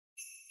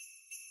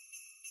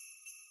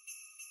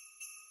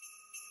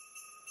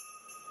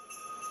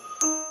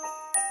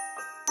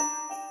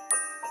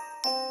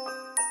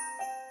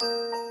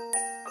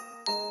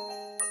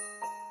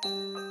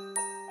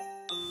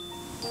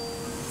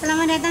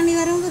datang di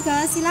warung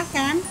Kado,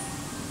 silahkan.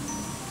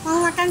 Mau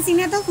makan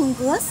sini atau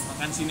bungkus?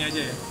 Makan sini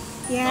aja ya?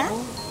 Ya.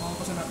 Kamu mau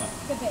pesan apa?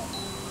 Bebek.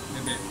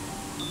 Bebek.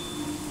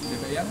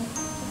 Bebek yang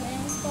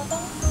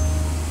Sepotong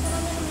sama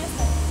minum es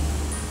teh.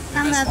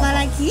 Tambah apa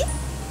lagi?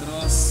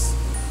 Terus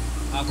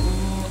aku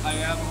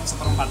ayam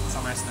 1/4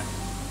 sama es teh.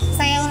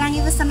 Saya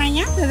ulangi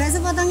pesanannya, bebek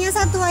sepotongnya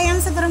 1, ayam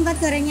 1/4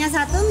 gorengnya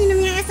 1,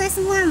 minumnya es teh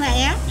semua Mbak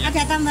ya? Ya.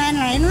 Ada tambahan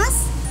lain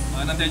Mas?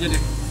 Nanti aja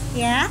deh.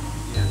 Ya.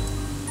 Iya.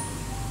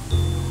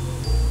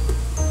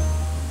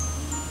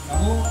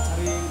 Kamu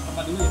cari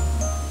tempat dulu ya?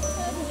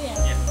 Saya dulu ya.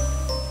 Iya.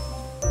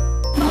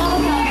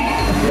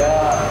 Ya.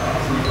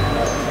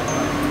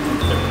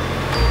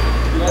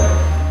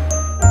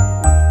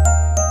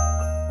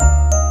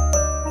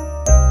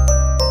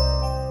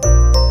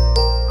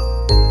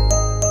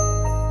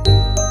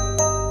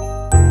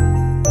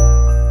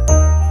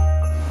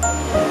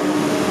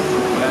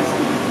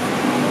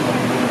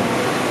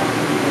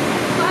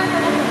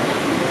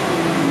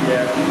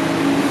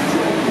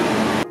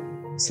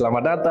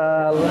 Selamat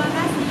Natal. Terima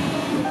kasih.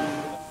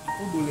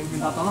 Aku boleh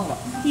minta tolong nggak?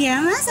 Iya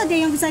Mas, ada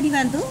yang bisa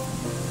dibantu?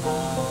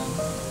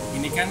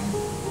 Ini kan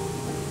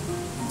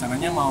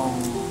rencananya mau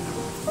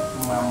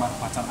melamar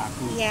pacar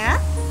aku. Iya.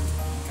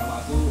 Kalau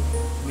aku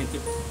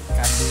nitip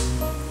kado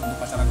untuk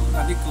pacar aku,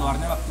 nanti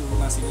keluarnya waktu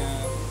nasinya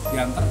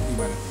diantar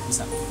gimana?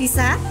 Bisa?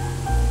 Bisa?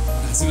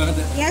 Makasih banget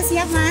ya. Ya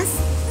siap Mas.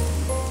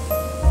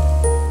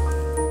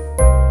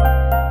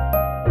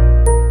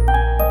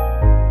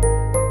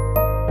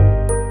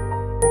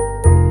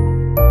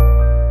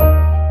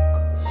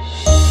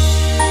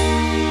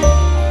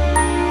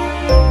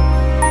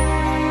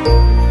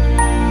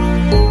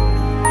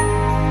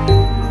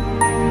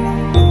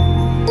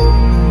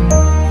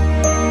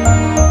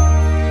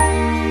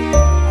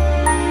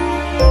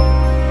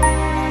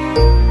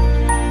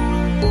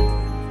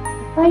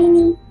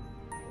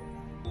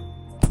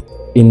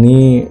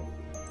 Ini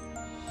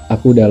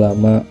aku udah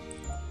lama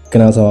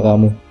kenal sama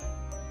kamu.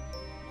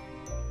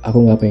 Aku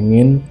nggak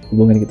pengen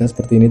hubungan kita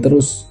seperti ini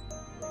terus.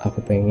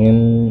 Aku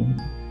pengen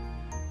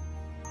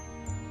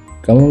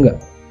kamu nggak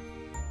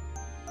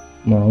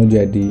mau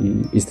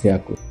jadi istri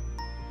aku.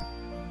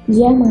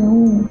 Iya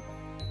mau.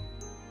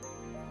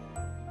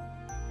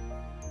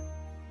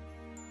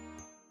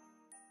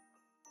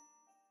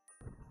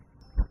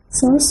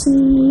 So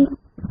sweet.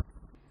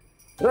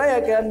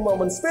 Rayakan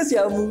momen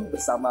spesialmu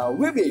bersama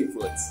WBI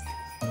Foods.